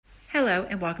Hello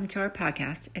and welcome to our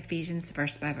podcast, Ephesians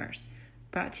Verse by Verse,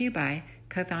 brought to you by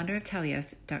co-founder of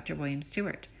Telios, Dr. William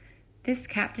Stewart. This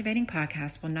captivating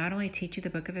podcast will not only teach you the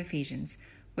book of Ephesians,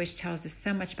 which tells us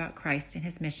so much about Christ and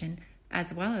his mission,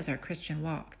 as well as our Christian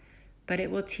walk, but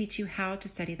it will teach you how to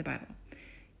study the Bible,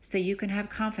 so you can have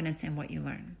confidence in what you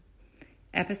learn.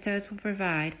 Episodes will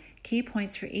provide key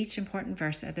points for each important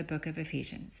verse of the book of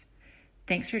Ephesians.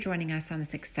 Thanks for joining us on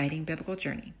this exciting biblical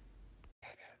journey.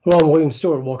 Hello, I'm William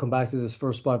Stewart. Welcome back to this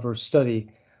verse-by-verse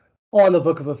study on the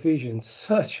book of Ephesians.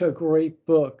 Such a great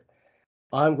book.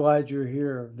 I'm glad you're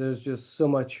here. There's just so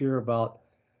much here about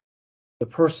the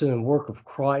person and work of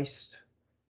Christ,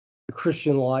 the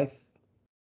Christian life.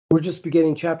 We're just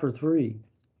beginning chapter 3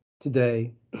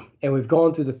 today, and we've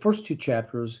gone through the first two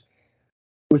chapters,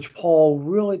 which Paul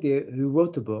who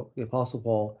wrote the book, the Apostle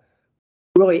Paul,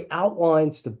 really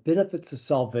outlines the benefits of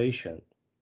salvation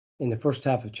in the first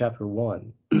half of chapter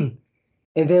 1.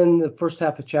 And then the first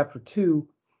half of chapter 2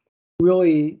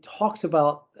 really talks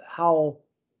about how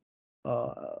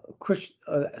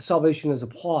salvation is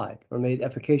applied or made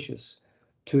efficacious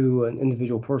to an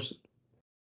individual person.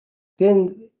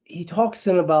 Then he talks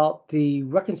in about the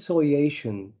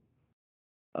reconciliation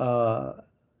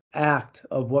act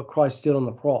of what Christ did on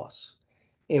the cross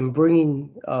in bringing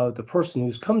the person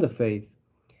who's come to faith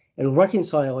and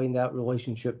reconciling that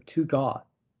relationship to God.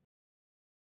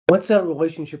 Once that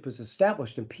relationship is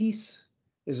established and peace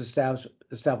is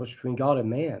established between God and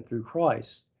man through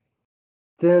Christ,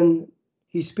 then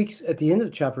he speaks at the end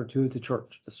of chapter 2 of the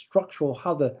church, the structural,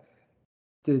 how the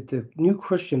new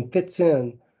Christian fits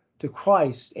in to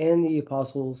Christ and the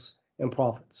apostles and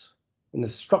prophets in the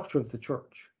structure of the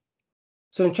church.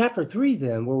 So in chapter 3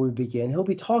 then, where we begin, he'll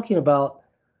be talking about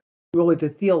really the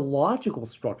theological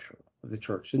structure of the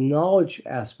church, the knowledge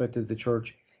aspect of the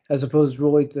church, as opposed to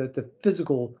really the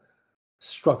physical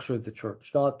structure of the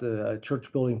church, not the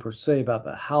church building per se, but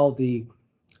how the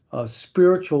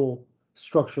spiritual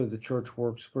structure of the church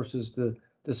works versus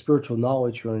the spiritual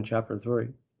knowledge here in chapter 3.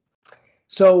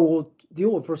 So we'll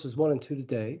deal with verses 1 and 2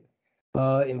 today.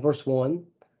 In verse 1,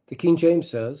 the King James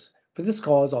says, "For this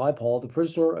cause I, Paul, the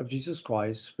prisoner of Jesus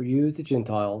Christ, for you, the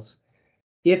Gentiles,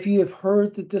 if ye have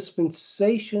heard the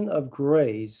dispensation of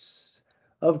grace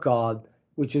of God,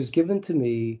 which is given to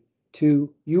me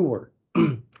to youward."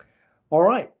 All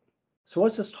right, so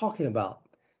what's this talking about?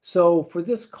 So for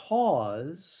this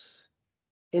cause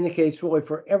indicates really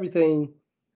for everything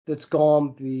that's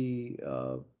gone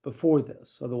before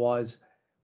this. Otherwise,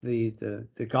 the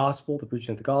gospel, the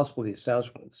preaching of the gospel, the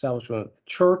establishment of the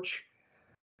church,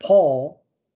 Paul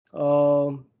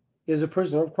is a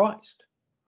prisoner of Christ.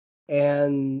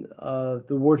 And the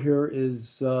word here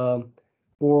is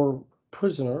for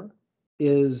prisoner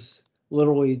is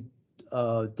literally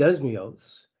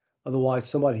desmios, otherwise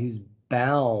somebody who's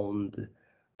bound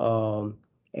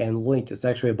and linked. It's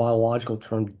actually a biological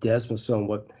term, desmosome,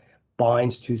 what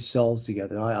binds two cells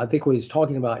together. And I think what he's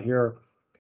talking about here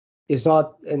is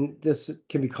not, and this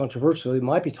can be controversial, he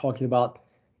might be talking about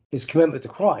his commitment to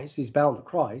Christ. He's bound to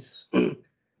Christ.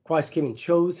 Christ came and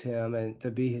chose him and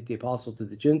to be the apostle to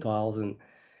the Gentiles and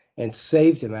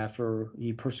saved him after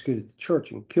he persecuted the church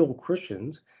and killed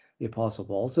Christians, the apostle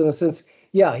Paul. So in a sense,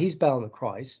 yeah, he's bound to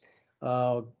Christ.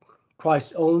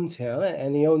 Christ owns him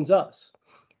and he owns us.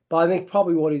 But I think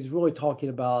probably what he's really talking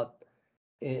about,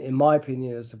 in my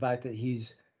opinion, is the fact that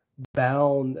he's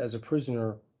bound as a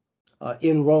prisoner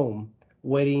in Rome,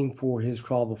 waiting for his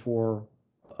trial before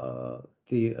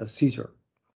the Caesar.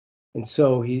 And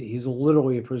so he's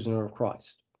literally a prisoner of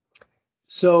Christ.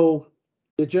 So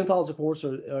the Gentiles, of course,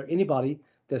 are anybody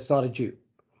that's not a Jew.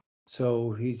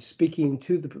 So he's speaking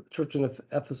to the church in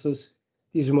Ephesus.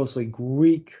 These are mostly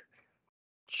Greek,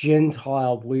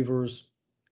 Gentile believers,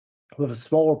 with a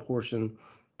smaller portion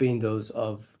being those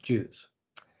of Jews.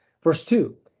 Verse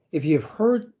 2, "If you have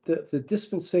heard the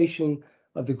dispensation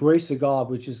of the grace of God,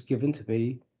 which is given to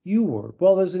me, youward."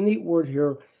 Well, there's a neat word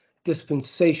here,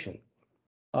 dispensation.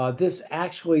 This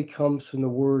actually comes from the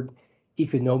word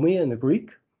economia in the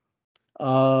Greek.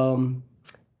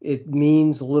 It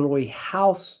means literally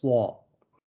house law.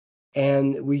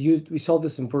 And we saw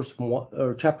this in verse 1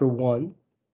 or chapter 1,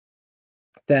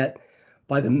 that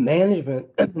by the management,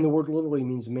 and the word literally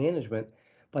means management,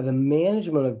 by the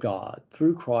management of God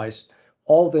through Christ,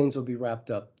 all things will be wrapped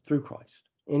up through Christ,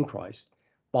 in Christ,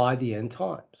 by the end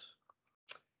times.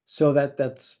 So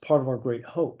that's part of our great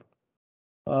hope.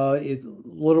 It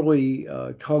literally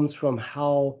comes from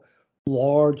how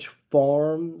large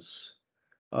farms,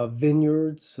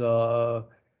 vineyards,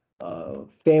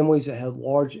 families that had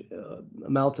large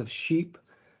amounts of sheep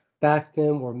back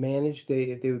then were managed.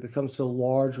 They would become so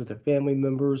large with their family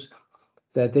members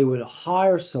that they would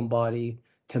hire somebody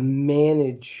to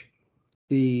manage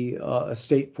the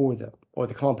estate for them, or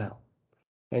the compound.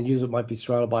 And usually it might be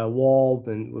surrounded by a wall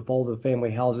and with all the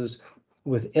family houses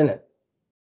within it.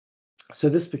 So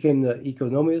this became the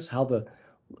economius, how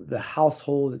the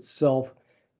household itself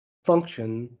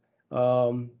functioned,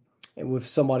 and with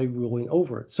somebody ruling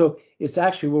over it. So it's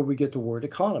actually where we get the word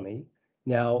economy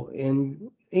now in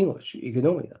English,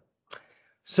 economia.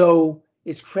 So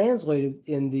it's translated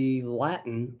in the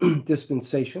Latin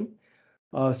dispensation.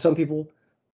 Some people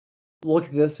look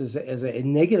at this as a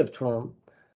negative term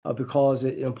because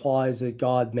it implies that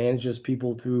God manages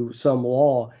people through some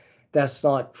law. That's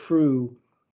not true.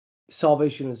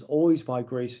 Salvation is always by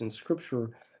grace in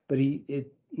Scripture, but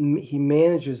he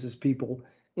manages his people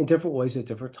in different ways at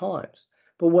different times.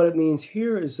 But what it means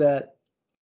here is that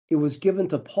it was given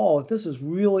to Paul. This is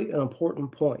really an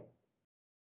important point.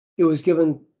 It was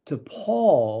given to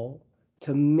Paul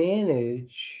to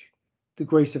manage the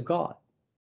grace of God.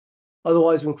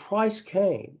 Otherwise, when Christ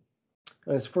came,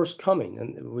 and his first coming,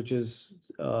 which is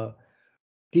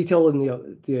detailed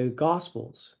in the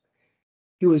Gospels,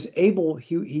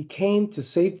 he came to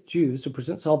save the Jews, to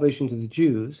present salvation to the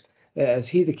Jews as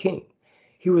he the king.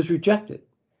 He was rejected.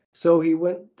 So he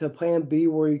went to plan B,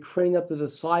 where he trained up the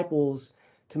disciples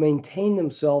to maintain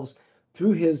themselves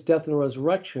through his death and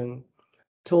resurrection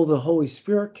till the Holy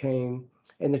Spirit came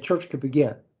and the church could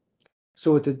begin.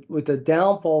 So with the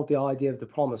downfall of the idea of the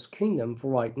promised kingdom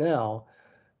for right now,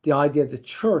 the idea of the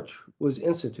church was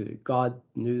instituted. God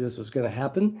knew this was going to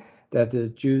happen, that the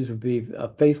Jews would be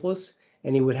faithless,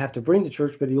 and he would have to bring the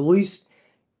church, but he at least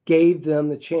gave them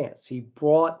the chance. He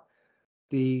brought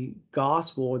the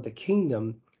gospel or the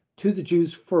kingdom to the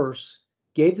Jews first,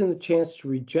 gave them the chance to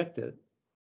reject it,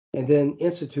 and then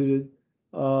instituted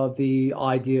the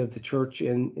idea of the church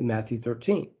in Matthew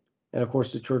 13. And of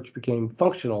course, the church became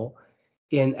functional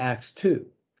in Acts 2.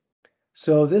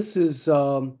 So this is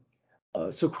so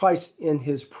Christ in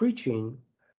his preaching,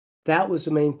 that was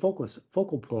the main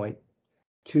focal point,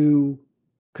 to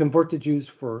convert the Jews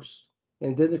first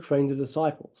and then to train the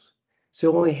disciples.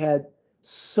 So he only had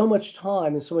so much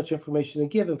time and so much information to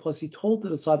give, and plus he told the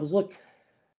disciples, look,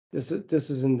 this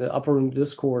is in the upper room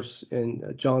discourse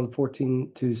in John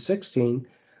 14-16.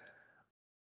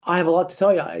 I have a lot to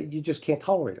tell you. You just can't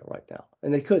tolerate it right now.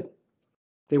 And they couldn't.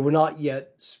 They were not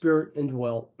yet spirit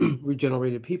indwelt,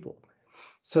 regenerated people.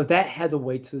 So that had to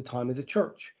wait to the time of the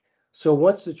church. So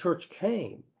once the church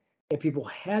came and people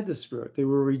had the Spirit, they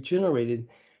were regenerated,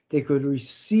 they could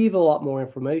receive a lot more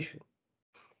information.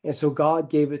 And so God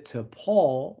gave it to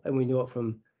Paul, and we know it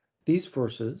from these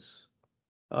verses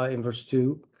in verse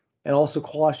 2, and also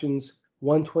Colossians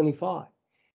 1:25.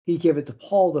 He gave it to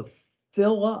Paul to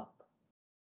fill up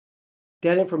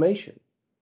that information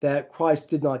that Christ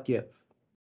did not give.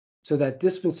 So that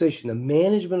dispensation, the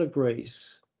management of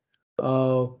grace,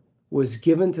 was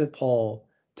given to Paul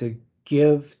to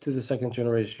give to the second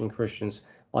generation Christians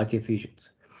like the Ephesians.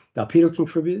 Now, Peter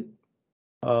contributed.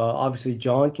 Obviously,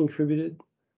 John contributed.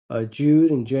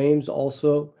 Jude and James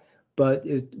also. But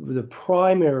the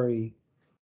primary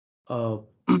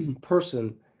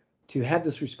person to have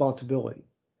this responsibility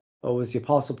was the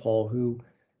Apostle Paul, who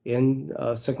in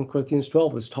 2 Corinthians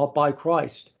 12 was taught by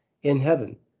Christ in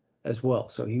heaven as well.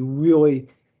 So he really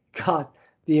got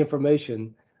the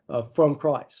information from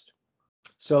Christ.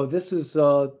 So this is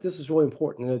really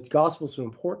important. The Gospels are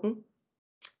important.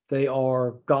 They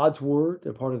are God's word.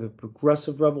 They're part of the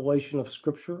progressive revelation of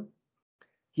Scripture.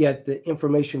 Yet the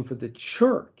information for the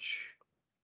church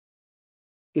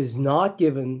is not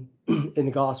given in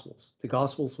the Gospels. The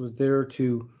Gospels was there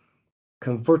to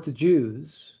convert the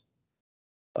Jews,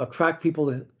 attract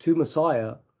people to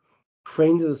Messiah,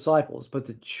 train the disciples. But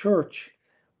the church,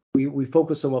 we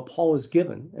focus on what Paul is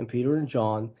given, and Peter and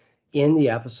John in the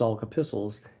apostolic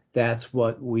epistles. That's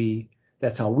how we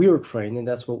were trained, and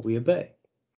that's what we obey.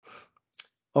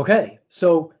 Okay,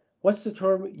 so what's the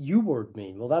term "you" word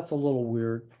mean? Well, that's a little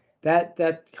weird.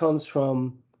 That comes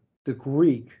from the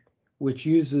Greek, which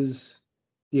uses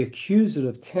the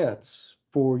accusative tense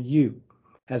for you,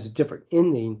 has a different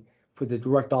ending for the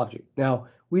direct object. Now,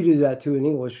 we do that too in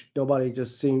English. Nobody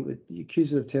just seen with the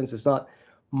accusative tense. It's not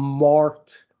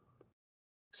marked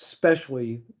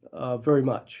specially very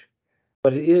much,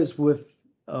 but it is with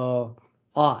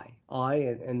I,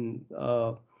 and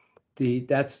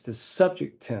that's the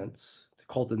subject tense,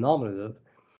 called the nominative.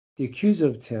 The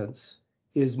accusative tense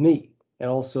is me, and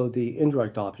also the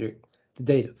indirect object, the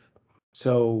dative.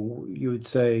 So you would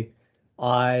say,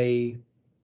 I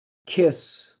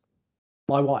kiss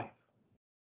my wife.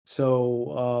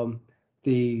 So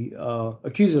the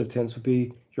accusative tense would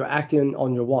be, you're acting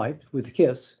on your wife with a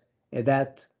kiss, and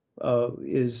that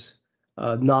is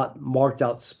not marked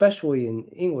out specially in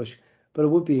English, but it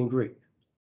would be in Greek.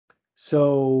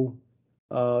 So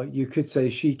you could say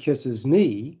she kisses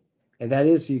me, and that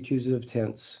is the accusative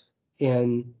tense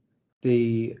in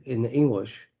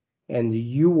English. And the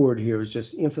you word here is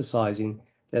just emphasizing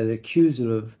that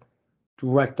accusative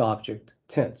direct object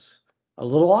tense. A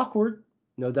little awkward,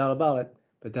 no doubt about it,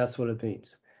 but that's what it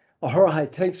means. All right,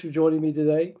 thanks for joining me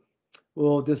today.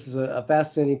 Well, this is a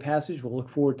fascinating passage. We'll look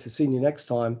forward to seeing you next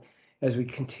time as we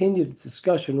continue the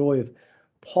discussion really of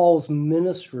Paul's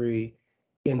ministry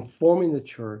in forming the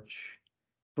church,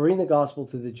 bringing the gospel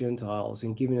to the Gentiles,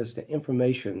 and giving us the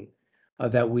information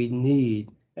that we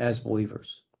need as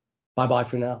believers. Bye-bye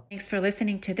for now. Thanks for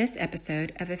listening to this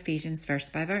episode of Ephesians Verse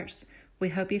by Verse. We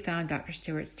hope you found Dr.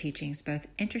 Stewart's teachings both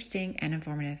interesting and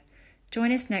informative.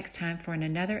 Join us next time for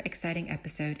another exciting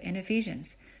episode in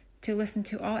Ephesians. To listen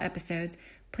to all episodes,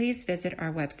 please visit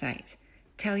our website,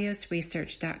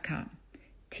 teliosresearch.com.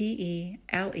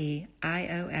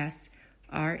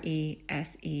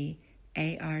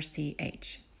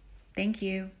 TELEIOSRESEARCH. Thank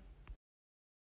you.